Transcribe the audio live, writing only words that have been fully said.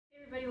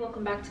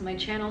welcome back to my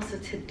channel. So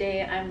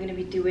today I'm going to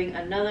be doing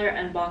another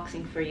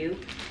unboxing for you.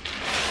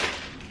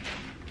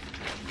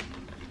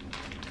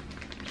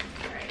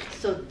 Alright,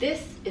 so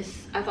this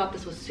is, I thought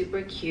this was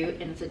super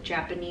cute, and it's a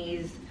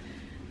Japanese,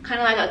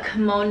 kind of like a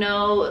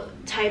kimono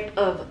type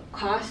of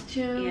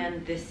costume.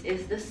 And this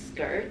is the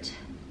skirt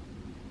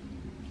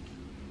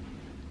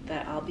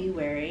that I'll be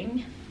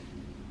wearing.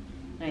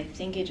 And I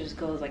think it just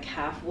goes like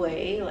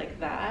halfway like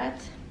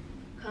that.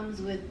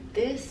 Comes with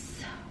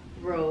this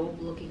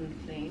robe looking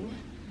thing.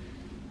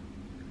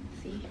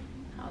 See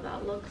how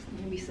that looks?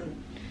 Maybe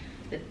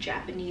the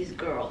Japanese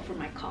girl for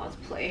my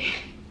cosplay.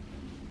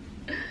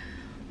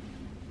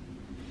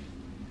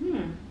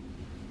 It's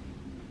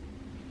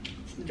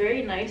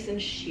very nice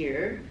and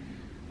sheer.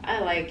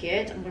 I like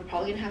it. I'm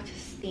probably gonna have to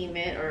steam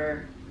it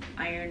or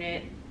iron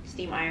it,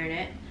 steam iron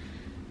it,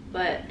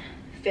 but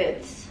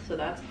fits, so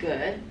that's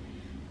good.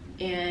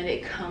 And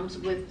it comes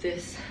with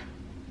this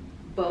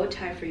bow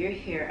tie for your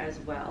hair as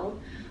well,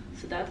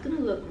 so that's gonna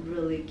look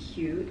really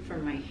cute for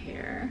my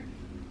hair.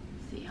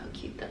 See how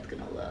cute that's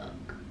gonna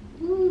look.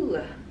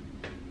 Ooh.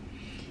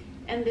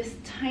 And this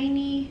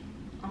tiny,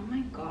 oh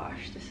my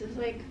gosh, this is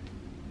like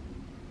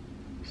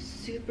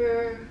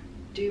super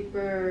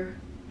duper,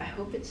 I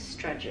hope it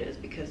stretches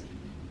because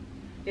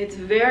it's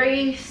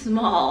very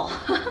small.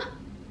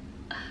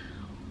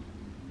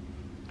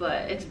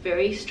 But it's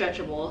very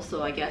stretchable,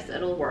 so I guess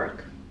it'll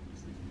work.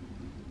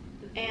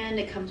 And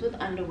it comes with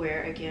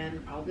underwear.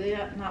 Again, probably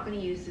not going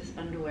to use this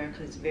underwear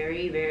because it's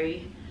very,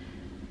 very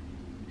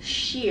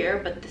sheer,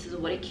 but this is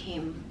what it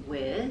came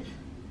with.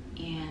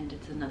 And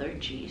it's another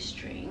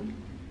G-string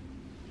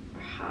for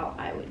how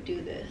I would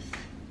do this.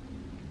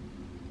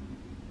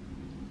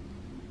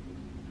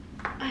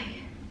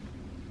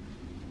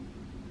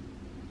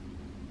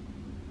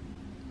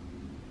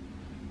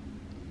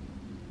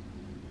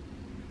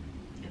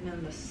 And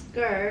then the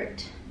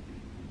skirt,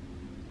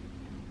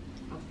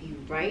 I'll be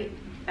right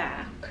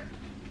back.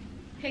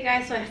 Hey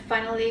guys, so I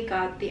finally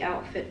got the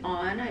outfit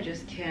on. I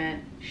just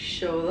can't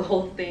show the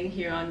whole thing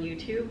here on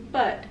YouTube,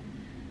 but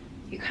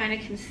you kind of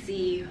can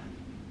see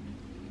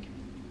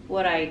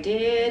what I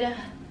did.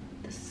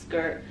 The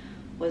skirt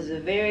was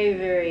very,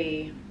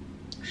 very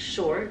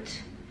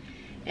short,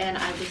 and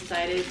I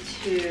decided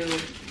to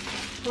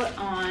put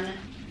on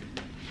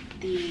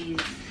these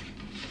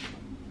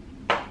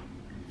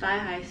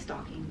thigh-high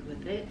stockings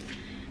with it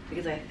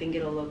because I think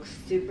it'll look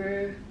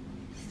super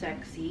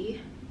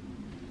sexy.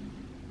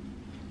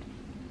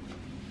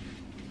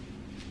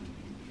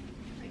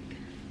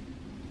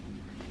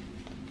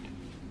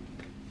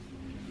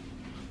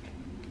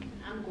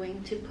 I'm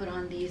going to put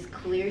on these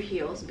clear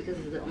heels because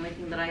it's the only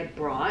thing that I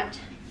brought.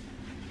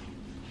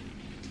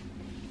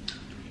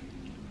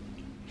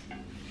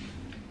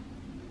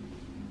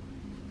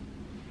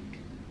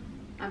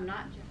 I'm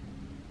not just...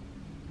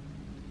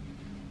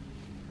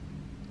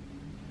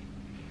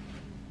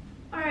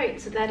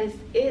 Alright, so that is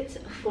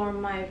it for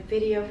my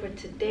video for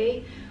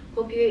today.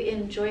 Hope you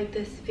enjoyed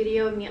this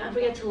video. Don't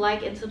forget to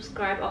like and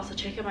subscribe. Also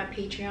check out my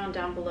Patreon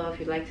down below if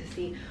you'd like to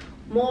see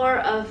more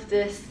of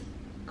this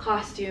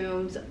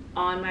costumes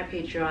on my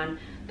Patreon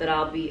that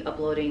I'll be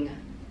uploading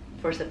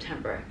for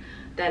September.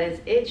 That is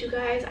it, you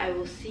guys. I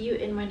will see you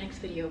in my next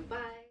video.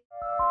 Bye.